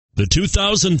The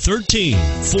 2013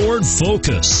 Ford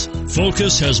Focus.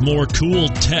 Focus has more cool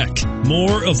tech,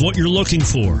 more of what you're looking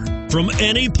for. From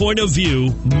any point of view,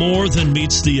 more than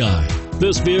meets the eye.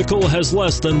 This vehicle has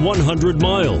less than 100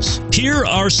 miles. Here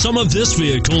are some of this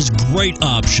vehicle's great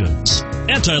options: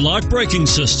 anti-lock braking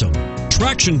system,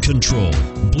 traction control,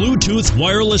 Bluetooth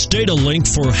wireless data link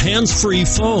for hands-free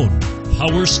phone,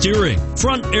 power steering,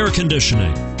 front air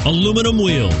conditioning, aluminum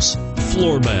wheels,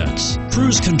 floor mats,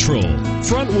 cruise control,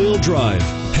 front wheel drive,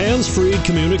 hands-free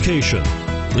communication.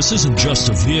 This isn't just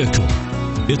a vehicle,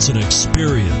 it's an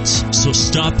experience. So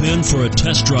stop in for a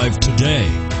test drive today.